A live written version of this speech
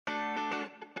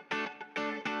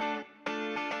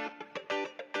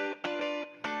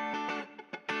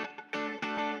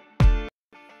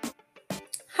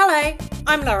Hello,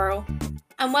 I'm Laurel,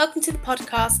 and welcome to the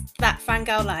podcast That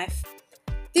Fangirl Life.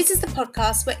 This is the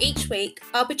podcast where each week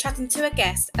I'll be chatting to a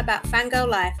guest about fangirl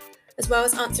life, as well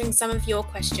as answering some of your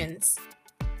questions.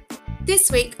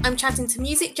 This week I'm chatting to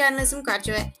music journalism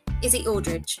graduate Izzy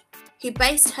Aldridge, who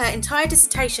based her entire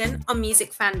dissertation on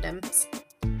music fandoms.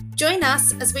 Join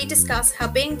us as we discuss how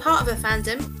being part of a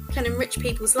fandom can enrich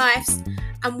people's lives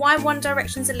and why One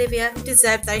Direction's Olivia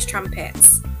deserved those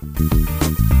trumpets.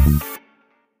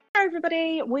 Hi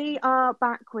everybody, we are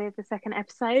back with the second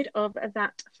episode of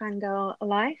That Fangirl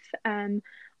Life.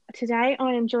 Today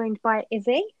I am joined by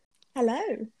Izzy. Hello.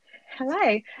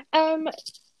 Hello.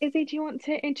 Izzy, do you want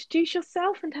to introduce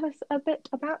yourself and tell us a bit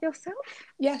about yourself?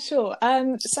 Yeah, sure.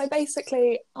 So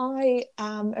basically, I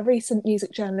am a recent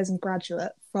music journalism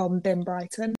graduate from BIM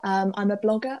Brighton. I'm a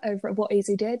blogger over at What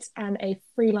Easy Did and a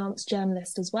freelance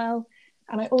journalist as well.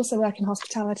 And I also work in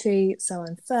hospitality, so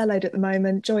I'm furloughed at the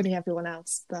moment, joining everyone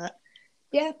else. But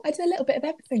yeah, I do a little bit of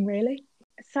everything, really.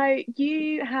 So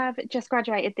you have just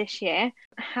graduated this year.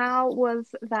 How was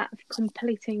that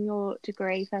completing your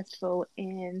degree, first of all,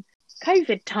 in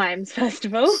COVID times, first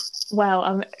of all?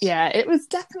 Well, yeah, it was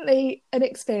definitely an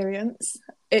experience.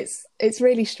 It's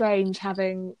really strange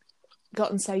having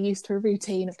gotten so used to a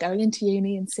routine of going into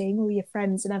uni and seeing all your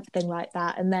friends and everything like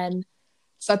that, and then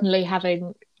suddenly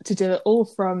having to do it all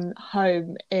from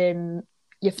home in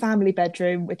your family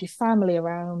bedroom with your family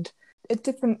around. A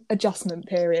different adjustment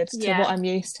period to what I'm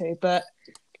used to, but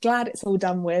glad it's all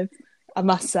done with, I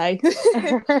must say.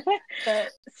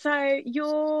 So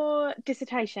your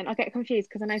dissertation, I get confused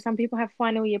because I know some people have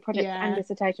final year projects and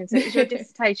dissertation. So it was your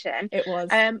dissertation. It was.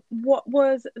 What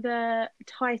was the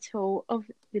title of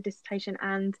the dissertation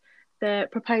and the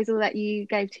proposal that you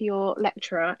gave to your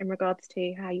lecturer in regards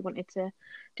to how you wanted to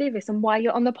do this and why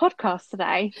you're on the podcast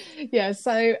today? Yeah,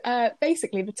 so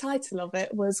basically the title of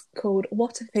it was called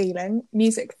What a Feeling,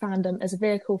 Music Fandom as a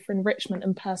Vehicle for Enrichment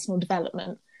and Personal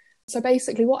Development. So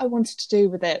basically what I wanted to do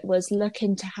with it was look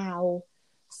into how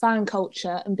fan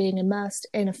culture and being immersed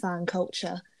in a fan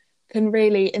culture can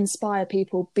really inspire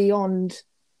people beyond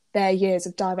their years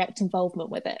of direct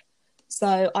involvement with it.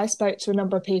 So I spoke to a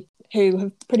number of people who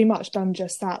have pretty much done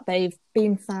just that. They've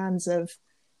been fans of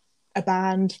a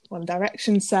band, One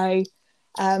Direction, say,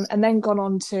 and then gone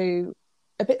on to,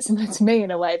 a bit similar to me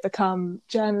in a way, become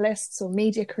journalists or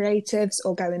media creatives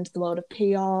or go into the world of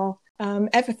PR,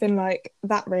 everything like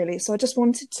that really. So I just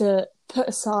wanted to put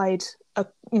across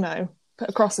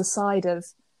a side of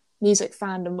music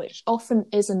fandom which often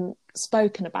isn't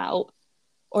spoken about,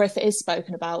 or if it is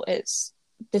spoken about, it's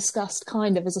discussed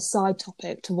kind of as a side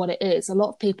topic to what it is. A lot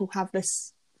of people have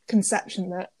this conception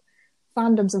that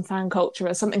fandoms and fan culture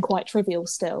are something quite trivial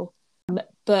still,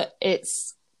 but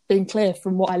it's been clear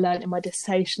from what I learned in my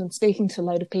dissertation and speaking to a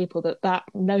load of people that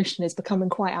notion is becoming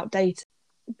quite outdated.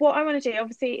 What I want to do,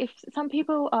 obviously, if some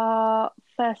people are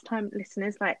first-time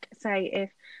listeners, like say if,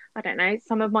 I don't know,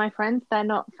 some of my friends, they're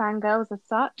not fangirls as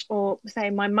such, or say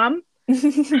my mum,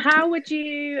 how would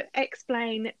you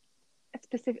explain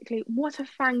specifically what a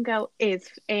fangirl is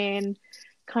in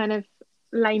kind of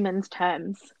layman's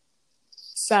terms?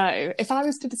 So if I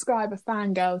was to describe a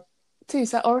fangirl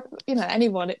or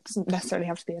anyone, it doesn't necessarily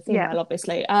have to be a female,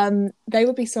 obviously, they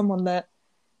would be someone that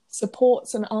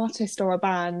supports an artist or a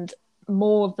band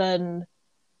more than,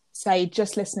 say,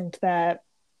 just listening to their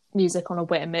music on a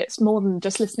whim. It's more than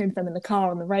just listening to them in the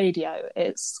car on the radio.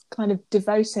 It's kind of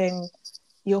devoting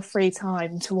your free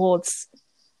time towards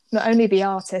not only the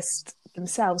artist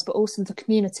themselves, but also the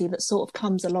community that sort of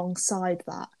comes alongside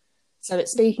that. So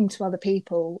it's speaking to other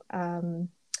people,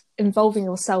 involving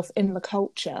yourself in the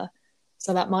culture.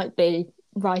 So that might be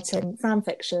writing fan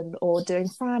fiction or doing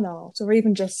fan art or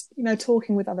even just,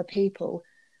 talking with other people.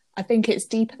 I think it's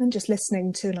deeper than just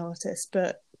listening to an artist,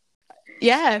 but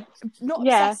not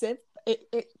obsessive.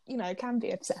 It can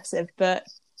be obsessive, but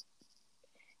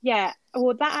yeah.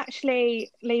 Well, that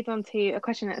actually leads on to a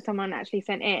question that someone actually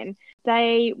sent in.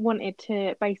 They wanted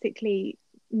to basically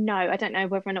know, I don't know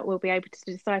whether or not we'll be able to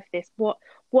decipher this, what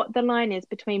the line is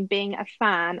between being a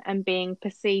fan and being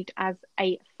perceived as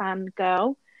a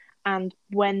fangirl, and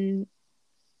when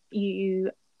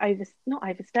you not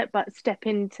overstep, but step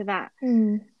into that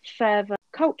further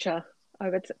culture.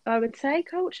 I would say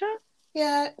culture.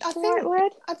 Yeah, I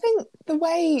think the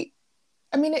way,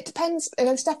 it depends.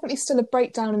 There's definitely still a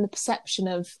breakdown in the perception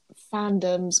of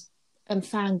fandoms and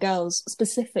fangirls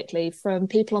specifically from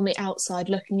people on the outside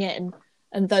looking in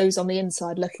and those on the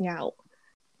inside looking out.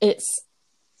 It's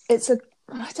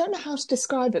I don't know how to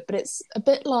describe it, but it's a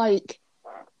bit like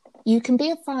you can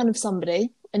be a fan of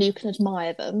somebody and you can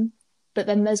admire them, but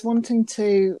then there's wanting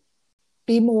to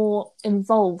be more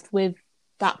involved with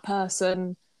that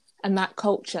person and that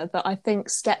culture that I think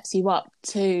steps you up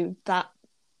to that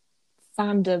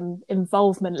fandom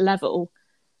involvement level,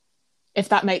 if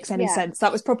that makes any sense.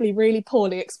 That was probably really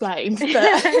poorly explained,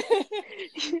 but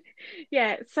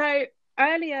yeah. So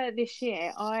earlier this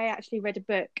year, I actually read a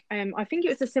book. I think it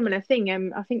was a similar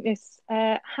thing. I think this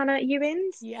Hannah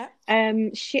Ewins. Yeah.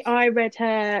 I read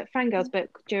her Fangirls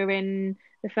book during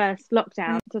the first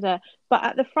lockdown. But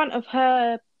at the front of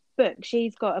her book,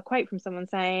 she's got a quote from someone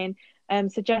saying,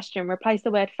 "Suggestion: replace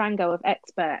the word fangirl with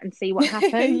expert and see what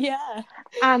happens." Yeah.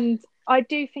 And I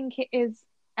do think it is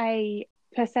a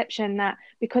perception that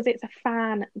because it's a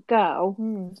fan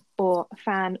girl or a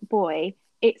fan boy,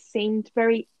 it seemed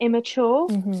very immature.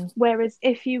 Whereas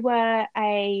if you were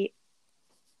I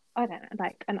don't know,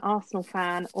 like an Arsenal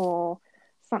fan or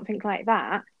something like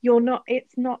that,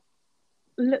 it's not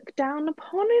looked down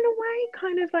upon in a way,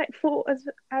 kind of like thought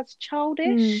as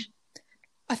childish.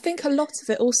 I think a lot of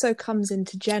it also comes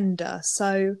into gender.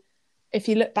 So if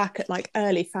you look back at like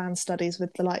early fan studies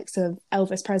with the likes of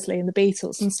Elvis Presley and the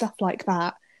Beatles and stuff like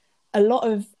that, a lot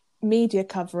of media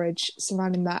coverage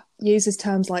surrounding that uses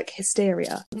terms like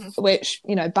hysteria, which,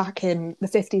 you know, back in the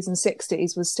 50s and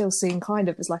 60s was still seen kind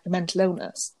of as like a mental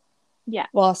illness. Yeah.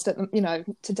 Whilst, you know,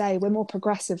 today we're more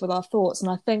progressive with our thoughts.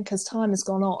 And I think as time has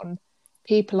gone on,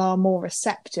 people are more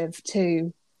receptive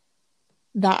to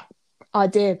that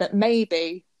idea that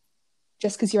maybe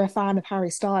just because you're a fan of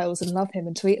Harry Styles and love him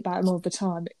and tweet about him all the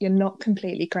time, you're not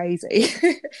completely crazy.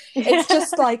 It's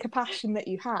just like a passion that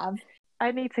you have.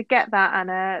 I need to get that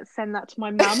and send that to my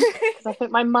mum, because I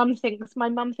think my mum thinks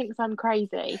I'm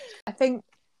crazy. I think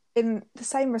in the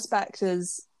same respect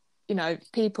as, you know,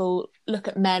 people look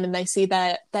at men and they see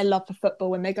their love for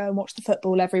football and they go and watch the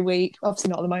football every week. Obviously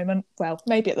not at the moment. Well,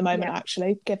 maybe at the moment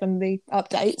actually, given the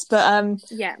updates. But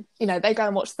you know, they go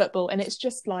and watch football and it's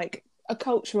just like a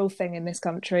cultural thing in this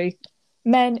country.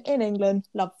 Men in England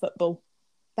love football.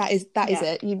 That is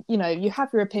it. You know, you have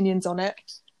your opinions on it.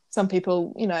 Some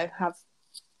people, you know, have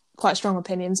quite strong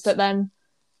opinions, but then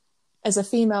as a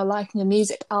female liking a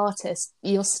music artist,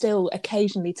 you're still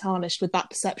occasionally tarnished with that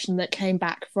perception that came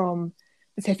back from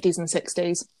the 50s and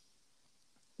 60s.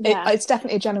 It's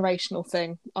definitely a generational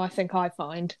thing, I think. I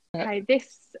find. Okay, this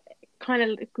kind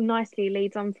of nicely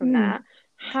leads on from that.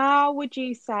 How would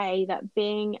you say that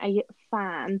being a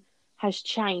fan has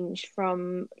changed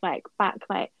from like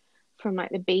the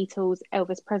Beatles,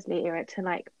 Elvis Presley era to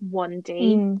like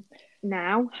 1D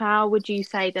now? How would you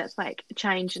say that's like a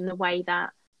change in the way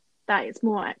that it's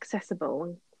more accessible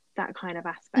and that kind of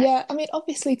aspect? Yeah, I mean,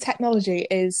 obviously technology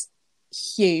is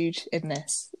huge in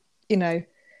this, you know.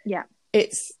 Yeah.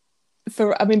 It's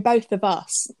both of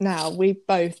us now, we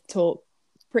both talk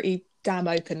pretty damn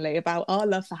openly about our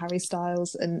love for Harry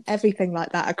Styles and everything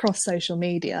like that across social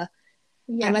media.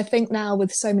 Yeah. And I think now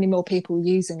with so many more people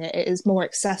using it, it is more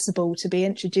accessible to be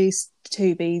introduced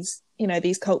to these, you know,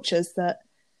 these cultures that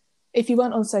if you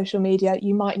weren't on social media,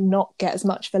 you might not get as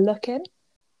much of a look in.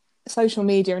 Social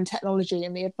media and technology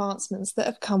and the advancements that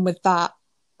have come with that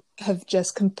have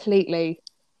just completely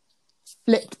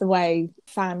flipped the way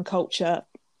fan culture,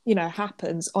 you know,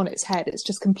 happens on its head. It's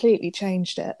just completely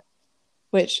changed it,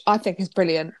 which I think is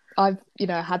brilliant. I've, you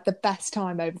know, had the best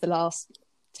time over the last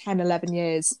 10, 11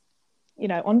 years, you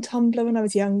know, on Tumblr when I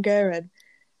was younger and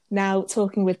now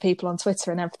talking with people on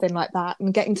Twitter and everything like that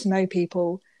and getting to know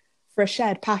people for a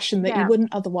shared passion that you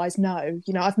wouldn't otherwise know.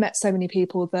 You know, I've met so many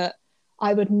people that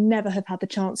I would never have had the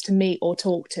chance to meet or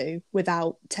talk to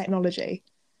without technology.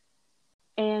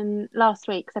 In last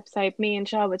week's episode, me and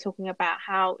Shah were talking about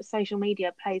how social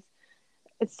media plays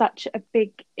such a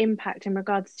big impact in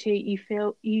regards to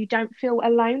you don't feel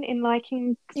alone in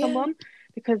liking someone.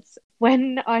 Because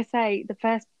when I say the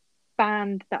first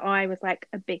band that I was like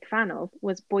a big fan of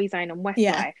was Boyzone and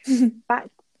Westlife,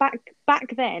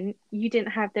 back then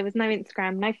there was no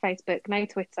Instagram, no Facebook, no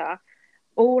Twitter.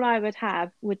 All I would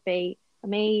have would be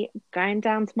me going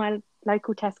down to my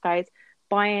local Tesco's,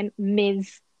 buying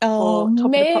Ms. or Top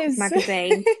of the Pops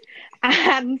magazine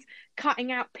and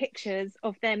cutting out pictures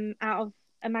of them out of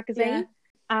a magazine,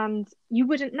 and you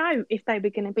wouldn't know if they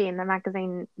were going to be in the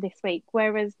magazine this week.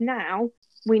 Whereas now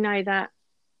we know that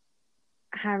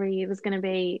Harry was going to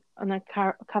be on the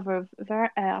cover of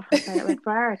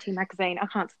Variety magazine.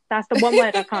 That's the one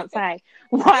word I can't say.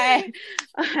 Why?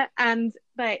 And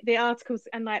like the articles,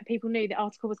 and like people knew the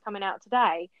article was coming out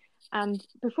today. And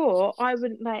before, I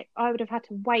would have had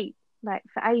to wait like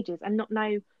for ages and not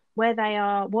know where they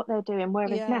are, what they're doing.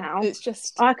 Whereas now, it's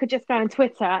just I could just go on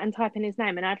Twitter and type in his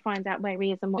name, and I'd find out where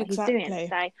he is and what he's doing.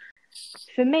 So,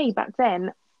 for me back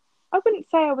then, I wouldn't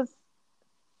say I was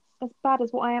as bad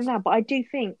as what I am now, but I do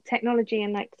think technology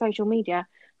and like social media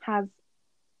has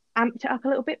amped it up a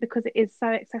little bit because it is so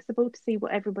accessible to see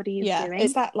what everybody is doing.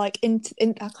 It's that like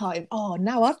I can't. Oh,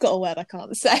 now I've got a word I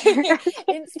can't say.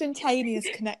 Instantaneous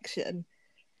connection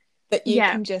that you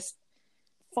can just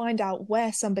find out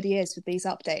where somebody is with these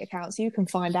update accounts. You can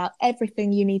find out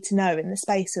everything you need to know in the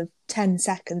space of 10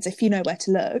 seconds if you know where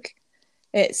to look.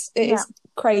 It is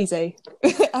crazy.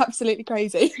 Absolutely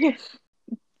crazy.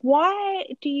 Why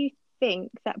do you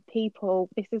think that people,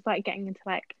 this is like getting into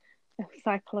like a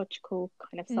psychological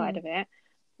kind of side of it,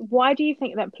 why do you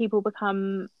think that people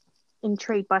become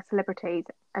intrigued by celebrities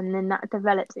and then that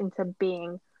develops into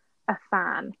being a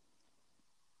fan?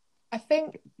 I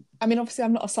mean, obviously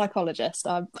I'm not a psychologist.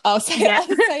 I'll say that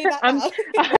now.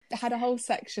 I had a whole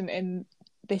section in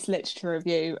this literature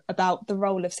review about the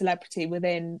role of celebrity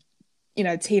within, you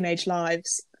know, teenage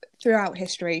lives throughout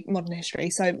history, modern history.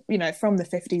 So, you know, from the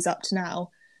 50s up to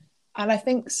now. And I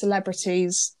think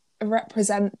celebrities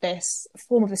represent this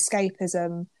form of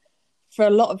escapism for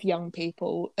a lot of young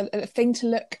people, a thing to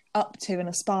look up to and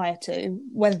aspire to,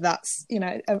 whether that's, you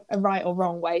know, a right or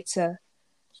wrong way to,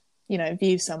 you know,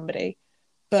 view somebody.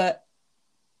 But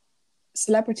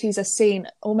celebrities are seen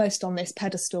almost on this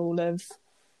pedestal of,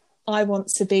 I want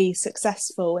to be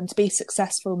successful, and to be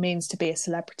successful means to be a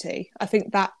celebrity. I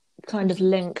think that kind of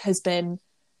link has been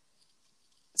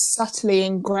subtly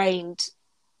ingrained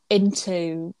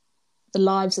into the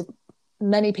lives of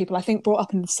many people, I think brought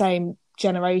up in the same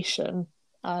generation,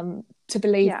 to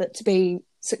believe that to be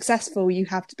successful you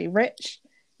have to be rich,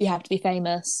 you have to be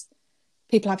famous,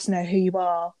 people have to know who you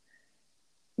are,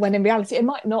 when in reality it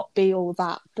might not be all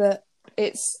that, but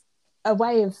it's a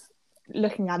way of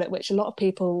looking at it which a lot of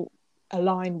people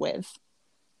align with.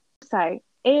 So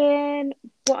in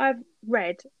what I've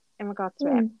read in regards to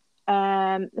it,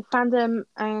 the fandom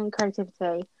and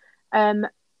creativity,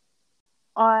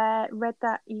 I read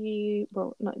that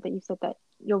not that you said that,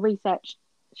 your research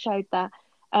showed that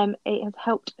it has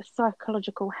helped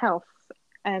psychological health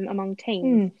among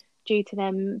teens due to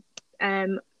them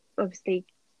obviously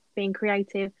being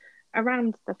creative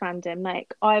around the fandom.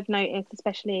 Like I've noticed,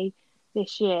 especially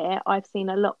this year, I've seen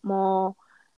a lot more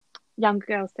younger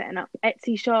girls setting up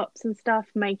Etsy shops and stuff,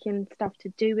 making stuff to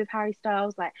do with Harry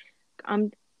Styles. Like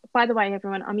by the way,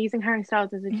 everyone, I'm using Harry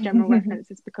Styles as a general reference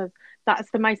because that's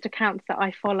the most accounts that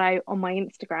I follow on my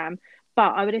Instagram.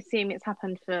 But I would assume it's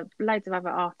happened for loads of other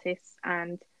artists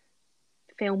and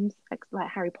films, like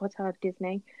Harry Potter,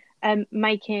 Disney,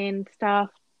 making stuff,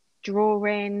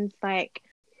 drawings. Like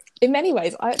in many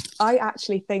ways, I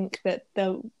actually think that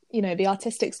the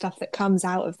artistic stuff that comes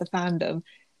out of the fandom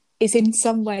is in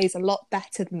some ways a lot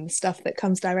better than the stuff that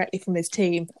comes directly from his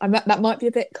team. That might be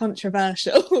a bit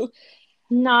controversial.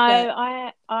 No,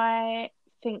 but I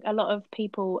think a lot of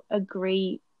people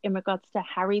agree in regards to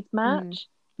Harry's merch.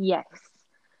 Yes.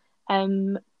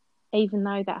 Even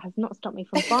though that has not stopped me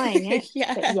from buying it.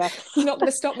 But yes. It's not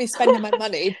going to stop me spending my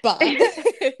money, but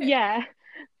yeah.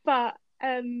 But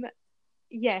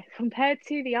compared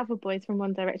to the other boys from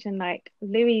One Direction, like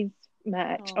Louis'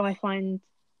 merch, I find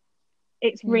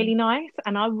it's really nice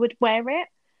and I would wear it.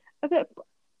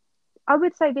 I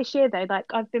would say this year though, like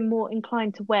I've been more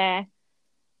inclined to wear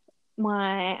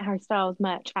my Harry Styles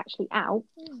merch actually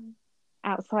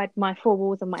outside my four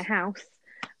walls of my house,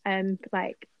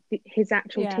 like his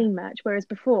actual team merch, whereas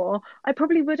before I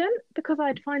probably wouldn't, because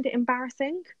I'd find it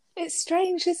embarrassing. It's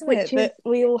strange, isn't it, that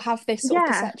we all have this sort of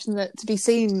perception that to be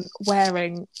seen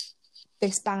wearing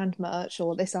this band merch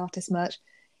or this artist merch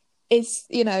is,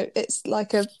 you know, it's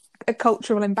like a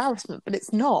cultural embarrassment, but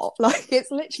it's not. Like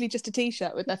it's literally just a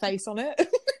t-shirt with their face on it.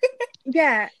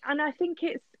 Yeah, and I think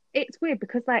it's weird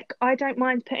because like I don't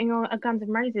mind putting on a Guns N'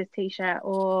 Roses t-shirt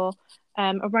or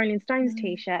a Rolling Stones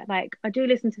t-shirt. Like I do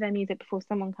listen to their music before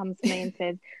someone comes to me and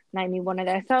says name me one of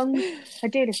their songs. I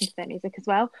do listen to their music as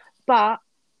well, but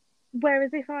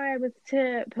whereas if I was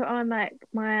to put on like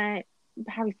my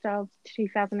Harry Styles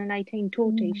 2018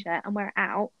 tour t-shirt and wear it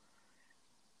out,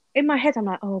 in my head I'm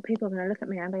like, oh, people are gonna look at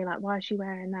me and be like, why is she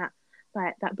wearing that,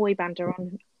 like that boy bander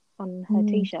on her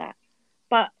t-shirt?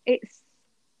 But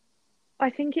I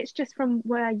think it's just from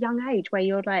a young age where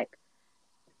you're like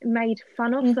made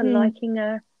fun of for liking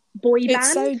a boy band.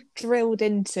 It's so drilled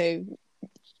into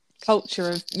culture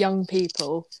of young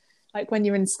people. Like when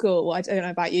you're in school, I don't know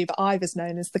about you, but I was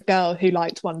known as the girl who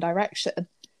liked One Direction.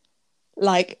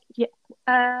 Like,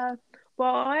 well,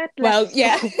 I had left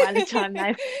school by the time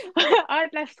I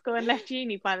had left school and left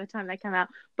uni by the time they came out.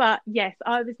 But yes,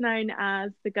 I was known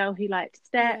as the girl who liked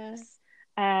Steps,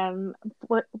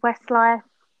 Westlife.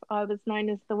 I was known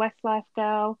as the Westlife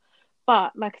girl.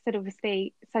 But like I said,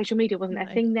 obviously social media wasn't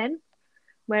a thing then.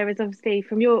 Whereas obviously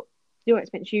from your your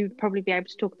experience, you'd probably be able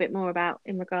to talk a bit more about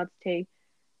in regards to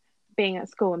being at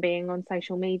school and being on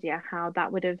social media, how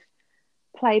that would have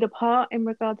played a part in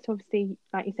regards to, obviously,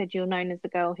 like you said, you're known as the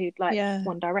girl who'd like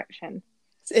One Direction.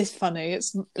 It's funny.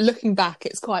 It's looking back,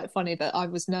 it's quite funny that I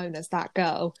was known as that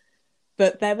girl.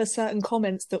 But there were certain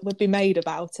comments that would be made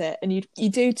about it, and you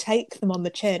do take them on the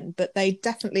chin, but they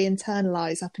definitely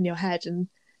internalise up in your head. And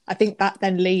I think that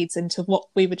then leads into what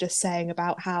we were just saying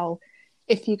about how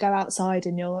if you go outside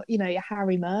in your, you know, your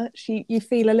Harry merch, you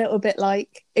feel a little bit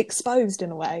like exposed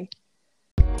in a way.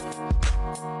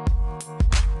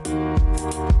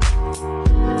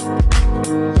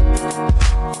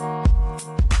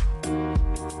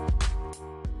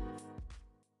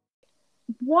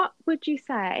 What would you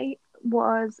say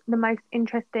was the most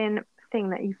interesting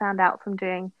thing that you found out from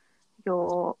doing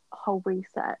your whole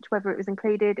research, whether it was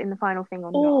included in the final thing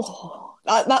or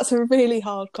not? That's a really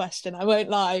hard question, I won't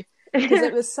lie, because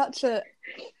it was such a...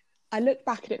 I look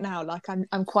back at it now, like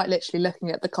I'm quite literally looking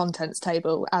at the contents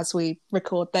table as we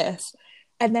record this,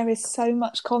 and there is so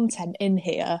much content in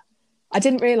here. I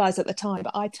didn't realise at the time,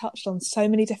 but I touched on so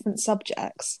many different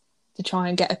subjects to try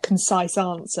and get a concise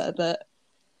answer that,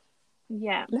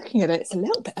 yeah, looking at it, it's a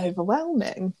little bit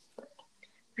overwhelming.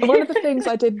 One of the things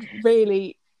I did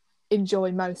really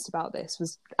enjoy most about this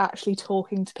was actually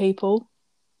talking to people,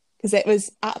 because it was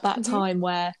at that time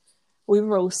where we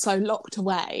were all so locked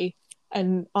away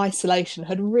and isolation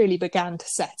had really began to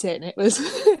set in. It was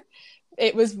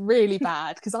it was really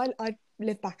bad, because I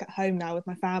live back at home now with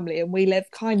my family, and we live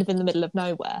kind of in the middle of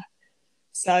nowhere.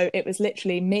 So it was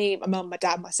literally me, my mum, my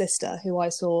dad, my sister, who I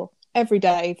saw every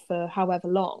day for however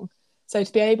long. So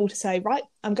to be able to say, right,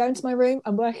 I'm going to my room,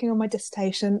 I'm working on my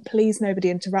dissertation, please nobody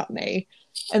interrupt me,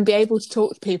 and be able to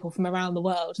talk to people from around the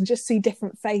world and just see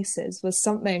different faces was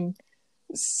something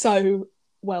so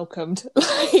welcomed.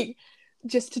 Like,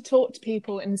 just to talk to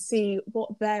people and see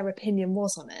what their opinion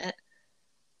was on it,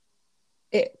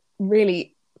 it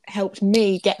really helped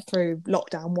me get through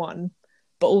lockdown 1,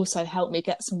 but also helped me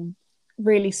get some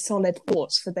really solid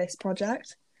thoughts for this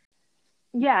project.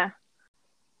 Yeah.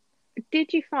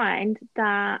 Did you find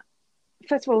that,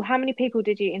 first of all, how many people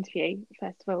did you interview,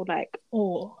 first of all, like,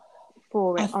 for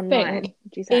it online,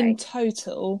 would you say? In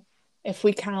total, if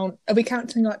we count, are we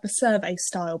counting like the survey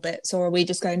style bits, or are we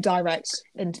just going direct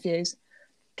interviews?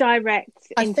 Direct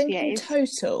interviews. I think in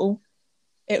total,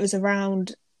 it was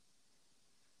around,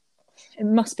 it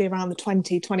must be around the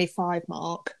 20-25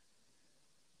 mark.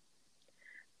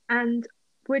 And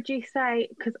would you say,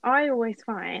 because I always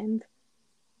find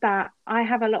that I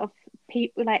have a lot of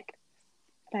people like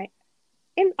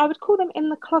I would call them in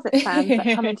the closet fans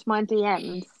that come into my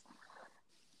DMs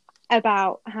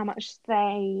about how much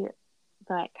they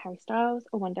like Harry Styles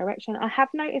or One Direction. I have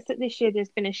noticed that this year there's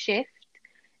been a shift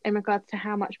in regards to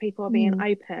how much people are being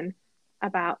open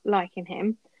about liking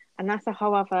him, and that's a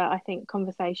whole other, I think,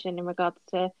 conversation in regards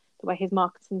to the way his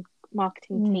marketing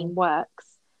team works,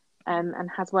 and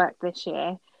has worked this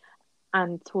year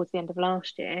and towards the end of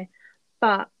last year.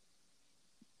 But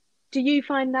do you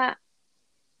find that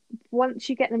once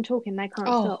you get them talking, they can't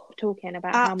stop talking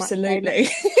about how much they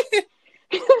like?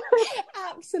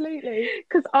 Absolutely.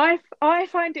 Because I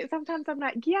find it sometimes, I'm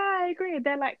like, yeah, I agree.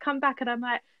 They're like, come back, and I'm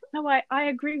like, no, I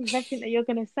agree with everything that you're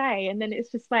going to say. And then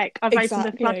it's just like, I've opened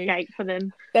the floodgate for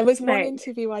them. There was one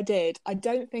interview I did. I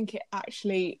don't think it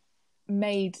actually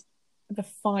made the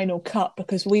final cut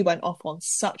because we went off on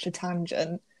such a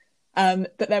tangent.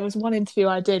 But there was one interview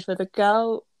I did with a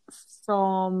girl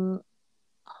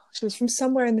she was from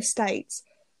somewhere in the States.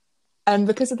 And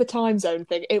because of the time zone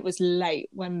thing, it was late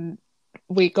when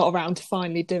we got around to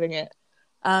finally doing it.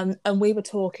 And we were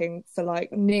talking for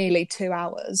like nearly 2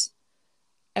 hours.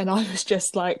 And I was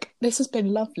just like, this has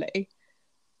been lovely,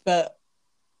 but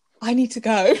I need to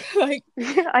go. Like,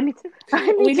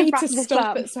 we need to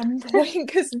stop at some point,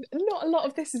 because not a lot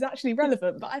of this is actually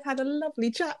relevant, but I've had a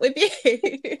lovely chat with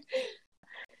you.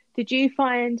 Did you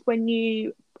find when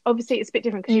you, obviously it's a bit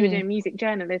different because you were doing music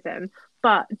journalism,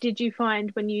 but did you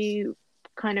find when you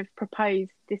kind of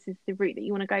proposed this is the route that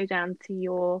you want to go down to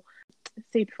your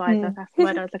supervisor, that's the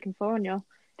word I was looking for on your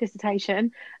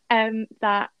dissertation,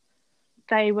 that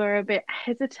they were a bit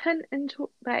hesitant into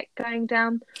like going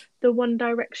down the One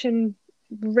Direction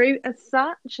route as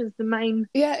such as the main?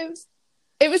 Yeah,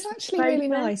 it was actually really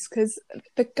nice, because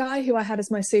the guy who I had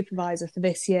as my supervisor for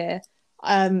this year,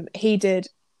 he did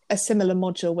a similar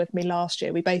module with me last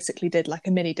year. We basically did like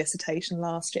a mini dissertation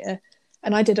last year,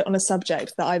 and I did it on a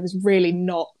subject that I was really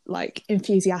not like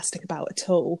enthusiastic about at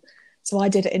all. So I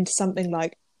did it into something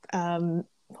like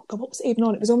what was it even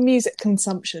on? It was on music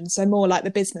consumption, so more like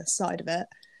the business side of it.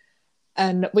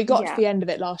 And we got to the end of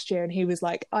it last year and he was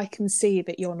like, I can see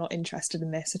that you're not interested in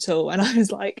this at all. And I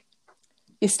was like,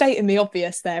 you're stating the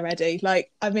obvious there, Eddie.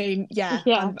 Like, I mean,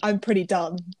 I'm pretty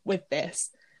done with this.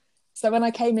 So when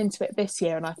I came into it this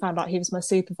year and I found out he was my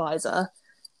supervisor,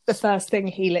 the first thing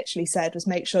he literally said was,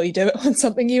 make sure you do it on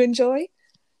something you enjoy.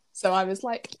 So I was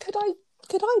like, could I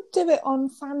do it on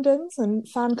fandoms and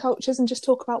fan cultures and just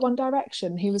talk about One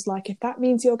Direction? He was like, if that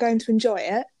means you're going to enjoy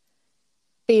it,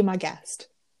 be my guest.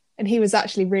 And he was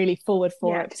actually really forward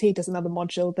for it because he does another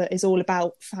module that is all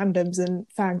about fandoms and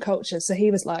fan culture. So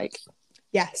he was like,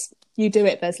 yes, you do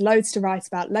it. There's loads to write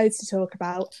about, loads to talk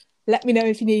about. Let me know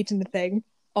if you need anything.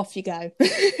 Off you go.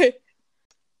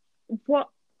 What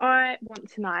I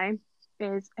want to know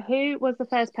is, who was the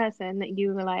first person that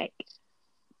you were like,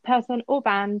 person or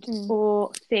band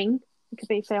or thing, it could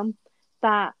be film,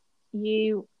 that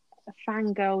you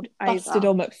fangirled over? Busted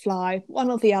or McFly, one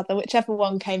or the other, whichever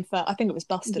one came first. I think it was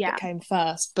Busted that came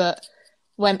first, but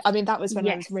that was when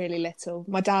I was really little.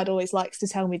 My dad always likes to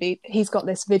tell me he's got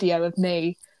this video of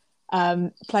me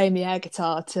playing the air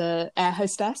guitar to Air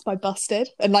Hostess by Busted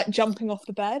and like jumping off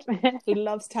the bed. He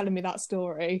loves telling me that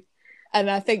story. And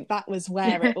I think that was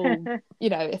where it all,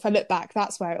 if I look back,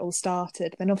 that's where it all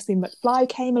started. Then obviously McFly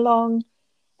came along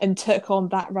and took on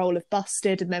that role of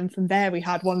Busted. And then from there we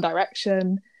had One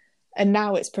Direction. And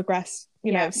now it's progressed,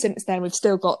 since then we've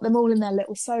still got them all in their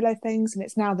little solo things. And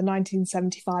it's now the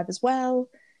 1975 as well.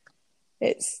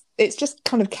 It's just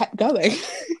kind of kept going.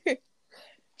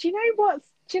 Do you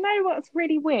know what's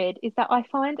really weird is that I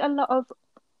find a lot of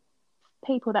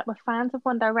people that were fans of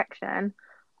One Direction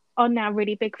are now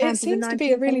really big fans of the 1975. It seems to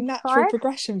be a really natural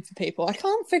progression for people. I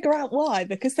can't figure out why,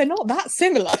 because they're not that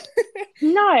similar.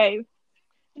 No,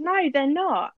 they're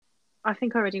not. I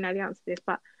think I already know the answer to this,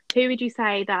 but who would you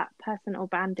say that person or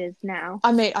band is now?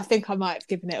 I mean, I think I might have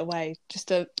given it away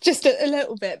just a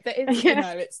little bit, but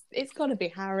it's it's got to be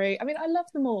Harry. I mean, I love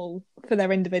them all for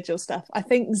their individual stuff. I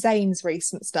think Zayn's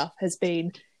recent stuff has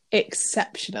been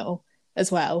exceptional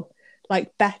as well.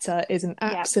 Like, Better is an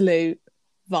absolute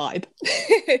vibe.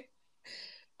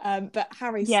 But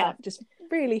Harry's stuff just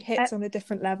really hits on a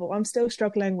different level. I'm still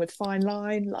struggling with Fine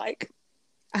Line. Like,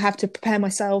 I have to prepare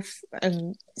myself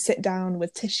and sit down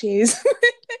with tissues.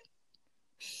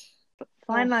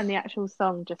 Fine Line, the actual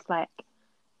song, just like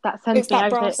that sends me over.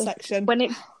 Brass section. When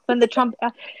the trumpet.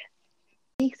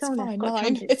 It's Fine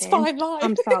Line. It's Fine Line.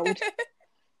 I'm sold.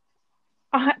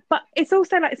 But it's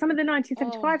also like some of the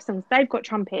 1975 songs, they've got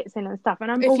trumpets in and stuff,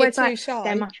 and I'm always like,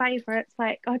 they're my favourites.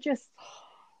 Like,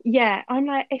 I'm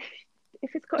like, if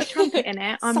it's got a trumpet in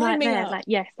it, I'm like there, like,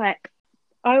 yes. Like,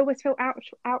 I always feel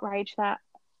outraged that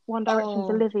One Direction's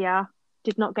Olivia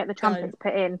did not get the trumpets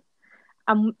put in,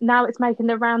 and now it's making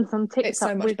the rounds on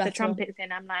TikTok with the trumpets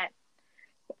in. I'm like,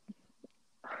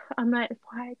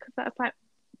 why? Because that's like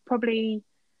probably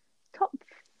top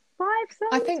 5 songs.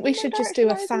 I think we should just do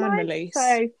a fan release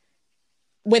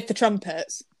with the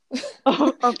trumpets.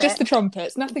 Just the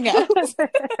trumpets, nothing else.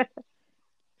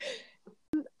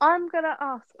 I'm gonna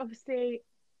ask, obviously,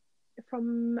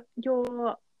 from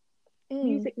your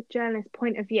music journalist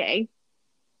point of view,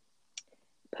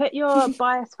 put your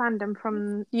biased fandom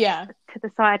to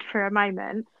the side for a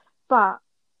moment, but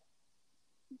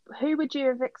who would you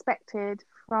have expected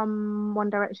from One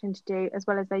Direction to do as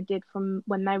well as they did from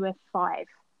when they were 5,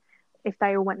 if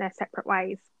they all went their separate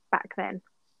ways back then?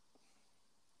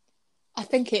 I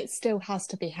think it still has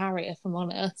to be Harry, if I'm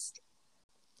honest.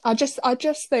 I just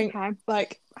think,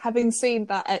 like, having seen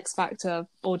that X Factor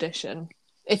audition,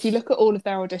 if you look at all of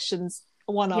their auditions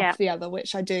one after the other,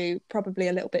 which I do probably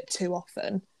a little bit too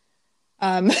often,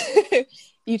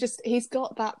 he's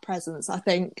got that presence. I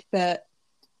think that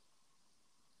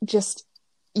just,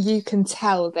 you can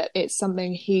tell that it's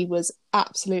something he was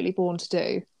absolutely born to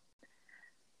do.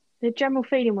 The general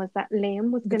feeling was that Liam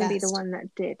was going to be the one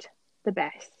that did the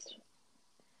best,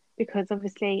 because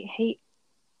obviously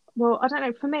I don't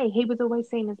know, for me, he was always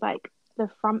seen as like the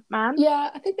front man. Yeah,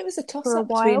 I think it was a toss-up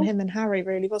between him and Harry,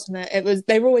 really, wasn't it?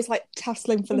 They were always like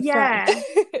tussling for the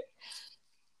front.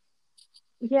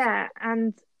 Yeah,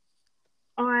 and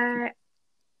I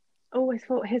always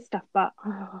thought his stuff, but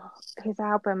his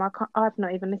album, I've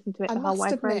not even listened to it the whole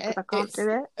way through because I can't do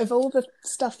it. Of all the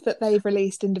stuff that they've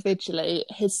released individually,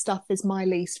 his stuff is my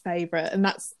least favourite, and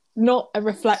that's not a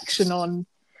reflection on,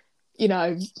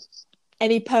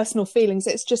 any personal feelings.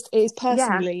 It is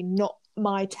personally not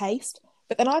my taste.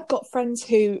 But then I've got friends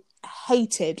who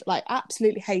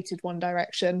absolutely hated One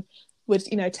Direction, would,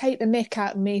 take the mick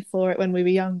out of me for it when we were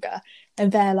younger.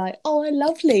 And they're like, oh, I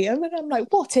love Liam. And I'm like,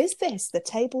 what is this? The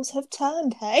tables have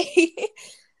turned, hey?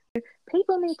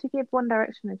 People need to give One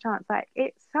Direction a chance. Like,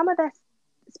 it's some of their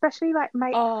especially like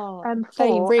they 4 and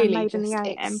really Made in just the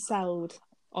AM. excelled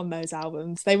on those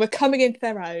albums. They were coming into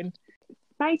their own.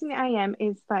 Made in the AM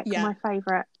is like Yeah. my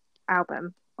favourite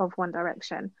album of One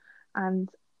Direction, and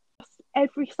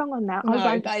every song on that I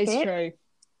won't that is skip. true.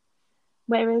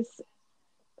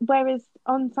 Whereas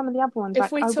on some of the other ones, if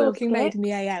like, we're I talking will skip, Made in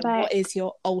the AM, like, what is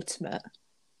your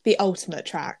the ultimate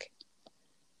track?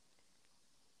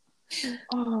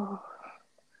 Oh,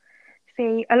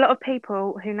 see, a lot of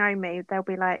people who know me, they'll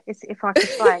be like, "It's If I Could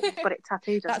Fly." You've got it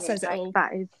tattooed on That you. says it Like, all.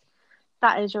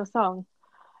 that is your song.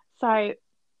 So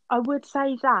I would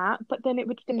say that, but then it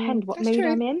would depend what mood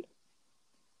I'm in.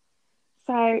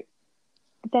 So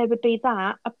there would be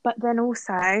that, but then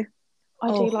also I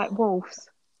do like Wolves.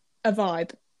 A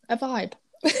vibe.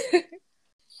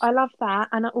 I love that,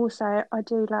 and I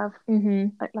do love,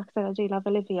 like I said, I do love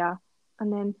Olivia,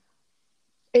 and then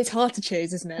it's hard to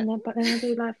choose, isn't it? But then I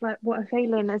do love like What a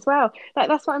Feeling as well. Like,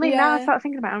 that's what I mean. Yeah. Now I start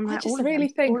thinking about it, I'm like, I just all of really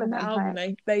them, think all on of that them, album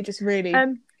like, they just really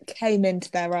came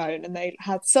into their own, and they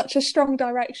had such a strong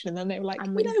direction, and then they were like,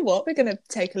 you know what, we're gonna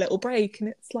take a little break, and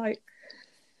it's like,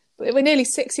 we're nearly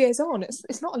 6 years on.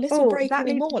 It's not a little break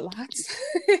anymore, lads.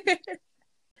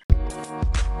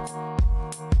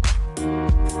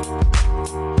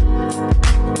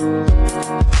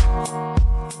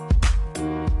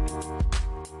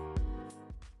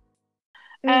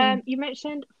 You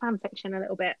mentioned fan fiction a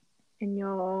little bit in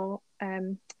your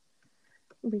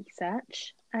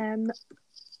research.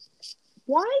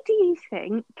 Why do you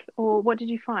think, or what did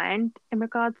you find in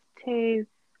regards to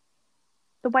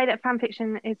the way that fan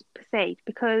fiction is perceived?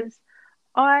 Because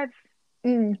I've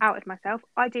outed myself.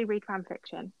 I do read fan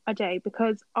fiction. I do,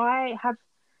 because I have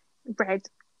read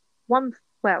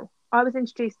I was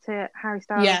introduced to Harry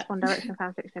Styles' One Direction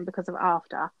fan fiction because of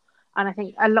After, and I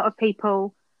think a lot of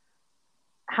people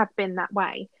have been that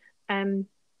way. And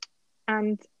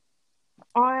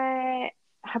I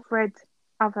have read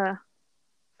other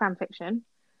fan fiction.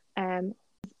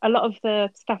 A lot of the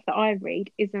stuff that I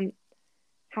read isn't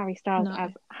Harry Styles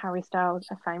as Harry Styles,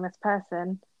 a famous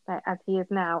person, as he is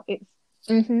now. It's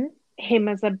him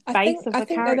as a base of a character. I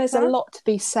think that there's a lot to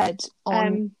be said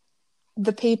on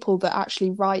the people that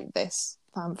actually write this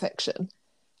fan fiction.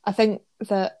 I think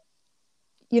that,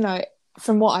 you know,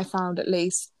 from what I found at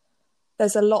least,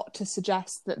 there's a lot to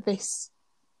suggest that this,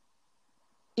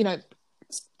 you know,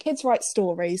 kids write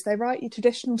stories. They write your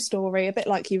traditional story, a bit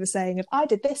like you were saying, of I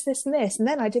did this, this and this, and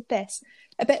then I did this,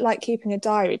 a bit like keeping a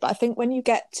diary. But I think when you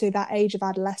get to that age of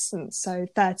adolescence, so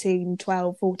 13,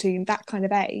 12, 14, that kind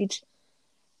of age,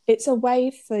 it's a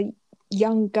way for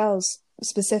young girls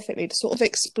specifically to sort of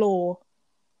explore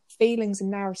feelings and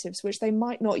narratives which they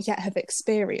might not yet have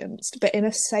experienced, but in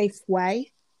a safe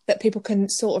way that people can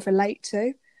sort of relate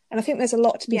to. And I think there's a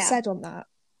lot to be said on that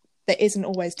isn't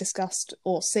always discussed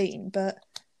or seen, but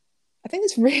I think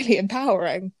it's really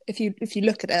empowering if you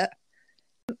look at it.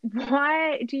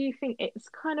 Why do you think it's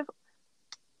kind of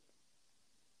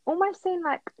almost seem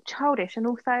like childish, and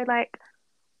also like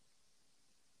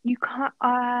you can't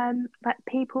like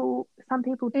some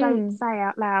people don't say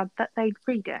out loud that they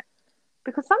read it,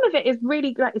 because some of it is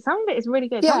really good, some of it is really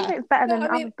good, some of it is better than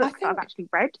other books that I've actually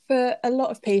read. For a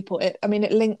lot of people, it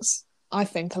links, I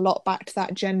think, a lot back to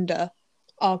that gender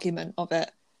argument of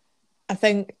it. I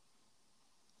think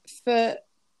I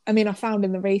found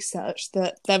in the research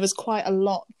that there was quite a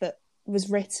lot that was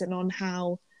written on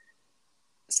how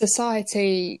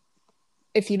society,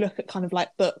 if you look at kind of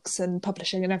like books and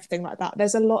publishing and everything like that,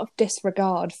 there's a lot of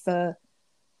disregard for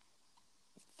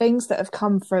things that have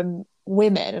come from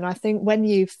women. And I think when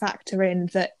you factor in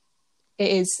that it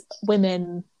is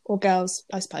women or girls,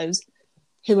 I suppose,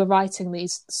 who are writing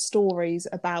these stories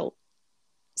about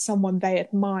someone they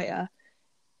admire,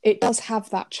 it does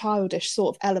have that childish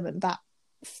sort of element, that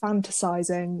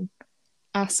fantasizing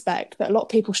aspect that a lot of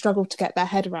people struggle to get their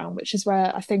head around, which is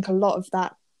where I think a lot of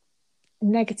that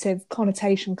negative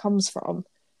connotation comes from,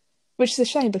 which is a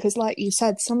shame, because like you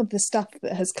said, some of the stuff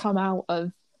that has come out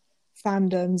of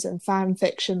fandoms and fan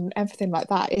fiction, everything like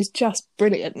that, is just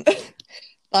brilliant.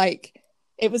 Like,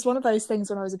 it was one of those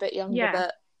things when I was a bit younger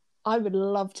that I would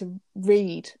love to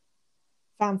read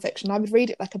fan fiction. I would read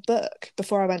it like a book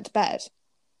before I went to bed.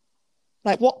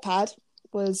 Like, Wattpad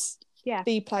was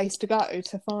the place to go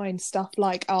to find stuff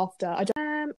like After.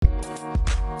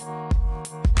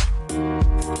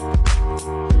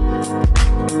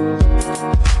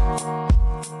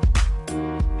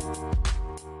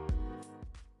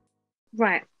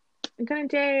 Right, I'm going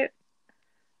to do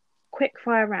quick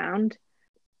fire round.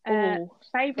 Favourite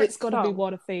It's got to be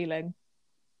What a Feeling.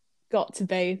 Got to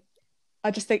be.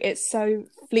 I just think it's so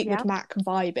Fleetwood Mac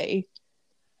vibey.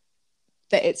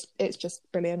 that it's just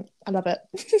brilliant. I love it.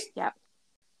 Yeah.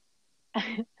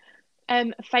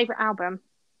 Favorite album?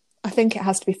 I think it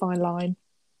has to be Fine Line,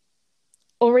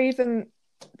 or even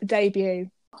the debut.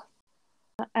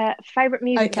 Favorite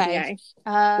music video?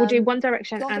 We'll do One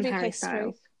Direction and Harry History.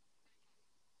 Styles.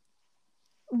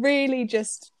 Really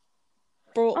just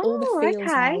brought all the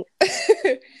feels out.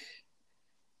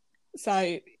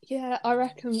 So yeah, I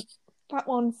reckon that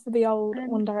one for the old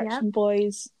One Direction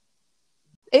boys.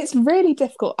 It's really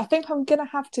difficult. I think I'm gonna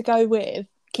have to go with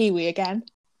Kiwi again.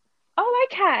 Oh,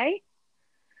 okay.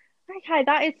 Okay,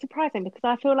 that is surprising because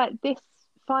I feel like this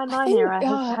Fine Line era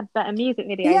has had better music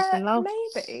videos than last.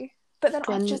 Maybe. But then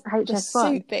I just the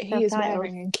suit that he is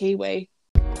wearing in Kiwi.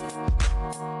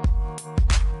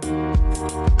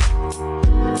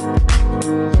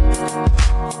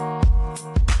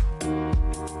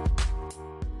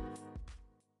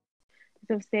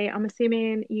 Obviously, I'm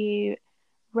assuming you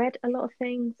read a lot of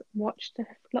things, watched a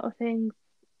lot of things,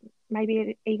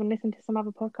 maybe even listened to some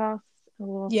other podcasts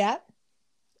or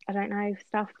I don't know,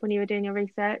 stuff when you were doing your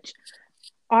research.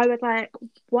 I would like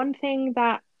one thing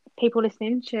that people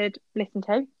listening should listen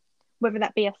to, whether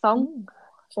that be a song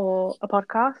or a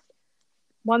podcast.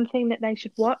 One thing that they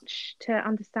should watch to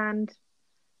understand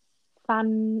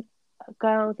fan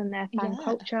girls and their fan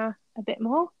culture a bit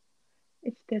more,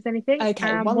 if there's anything.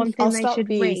 Okay, one thing I'll they start should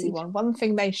with the read. easy one. One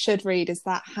thing they should read is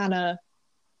that Hannah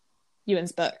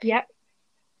Ewan's book. Yep.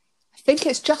 I think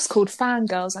it's just called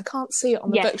Fangirls. I can't see it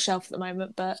on the bookshelf at the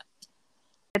moment, but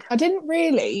I didn't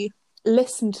really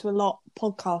listen to a lot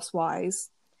podcast-wise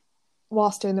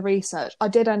whilst doing the research. I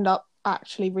did end up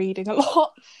actually reading a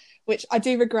lot, which I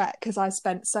do regret because I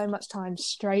spent so much time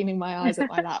straining my eyes at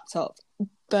my laptop.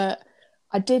 But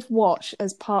I did watch,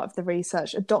 as part of the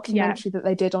research, a documentary that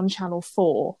they did on Channel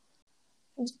 4.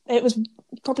 It was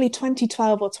probably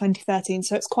 2012 or 2013,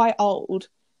 so it's quite old.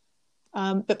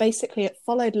 But basically it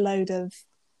followed a load of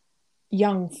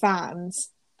young fans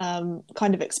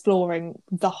kind of exploring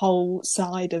the whole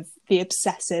side of the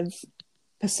obsessive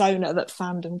persona that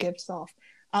fandom gives off.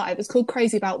 It was called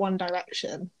Crazy About One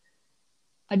Direction.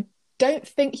 I don't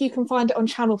think you can find it on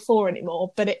Channel 4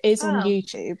 anymore, but it is on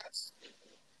YouTube.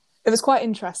 It was quite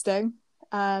interesting,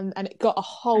 and it got a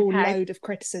whole load of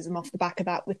criticism off the back of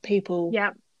that, with people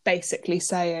basically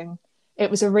saying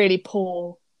it was a really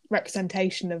poor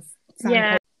representation of fan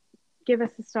culture. Give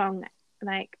us a song,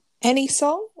 like any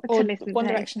song, or One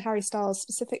Direction, Harry Styles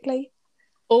specifically.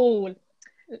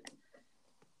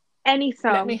 Any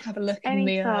song. Let me have a look in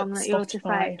the song that you're just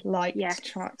like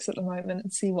tracks at the moment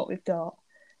and see what we've got.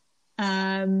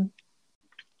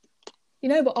 You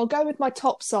know what? I'll go with my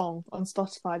top song on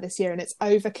Spotify this year, and it's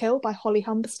Overkill by Holly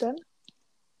Humberstone.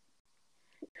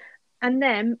 And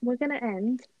then we're going to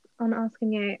end on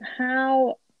asking you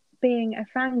how being a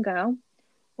fangirl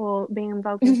or being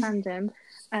involved in fandom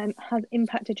has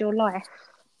impacted your life.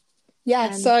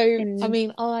 Yeah, so I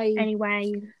mean,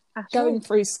 anyway, going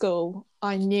through school,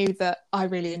 I knew that I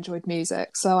really enjoyed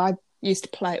music. So I used to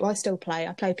play, I still play.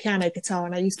 I play piano, guitar,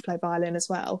 and I used to play violin as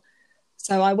well.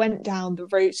 So I went down the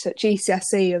route at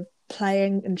GCSE of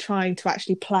playing and trying to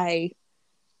actually play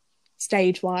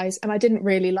stage-wise, and I didn't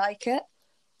really like it.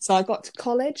 So I got to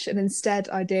college, and instead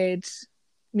I did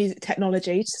music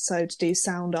technology, so to do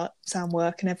sound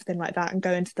work and everything like that, and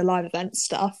go into the live event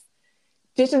stuff.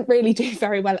 Didn't really do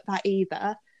very well at that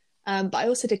either. But I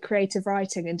also did creative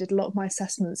writing and did a lot of my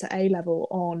assessments at A-level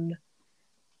on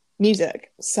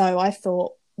music. So I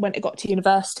thought, when it got to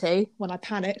university, when I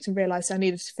panicked and realised I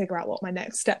needed to figure out what my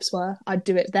next steps were, I'd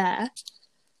do it there.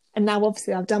 And now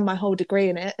obviously I've done my whole degree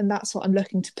in it, and that's what I'm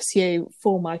looking to pursue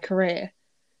for my career.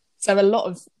 So a lot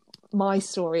of my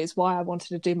story is why I wanted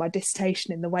to do my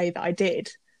dissertation in the way that I did,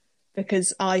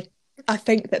 because I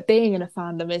think that being in a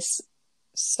fandom is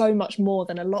so much more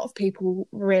than a lot of people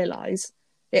realise.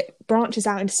 It branches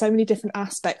out into so many different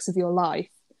aspects of your life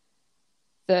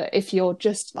that if you're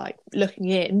just like looking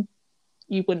in,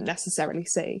 you wouldn't necessarily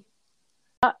see.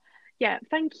 Yeah,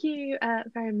 thank you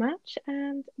very much.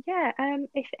 And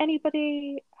if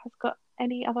anybody has got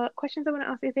any other questions I want to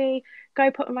ask Izzy,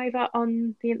 go put them over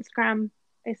on the Instagram.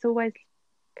 It's always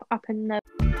up in the...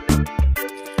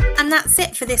 And that's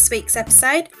it for this week's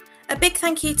episode. A big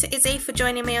thank you to Izzy for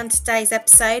joining me on today's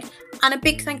episode, and a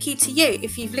big thank you to you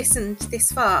if you've listened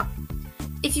this far.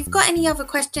 If you've got any other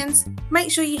questions,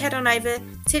 make sure you head on over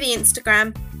to the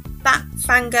Instagram,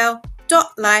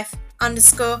 thatfangirl.life_,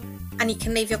 and you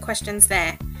can leave your questions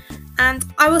there. And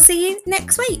I will see you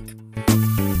next week.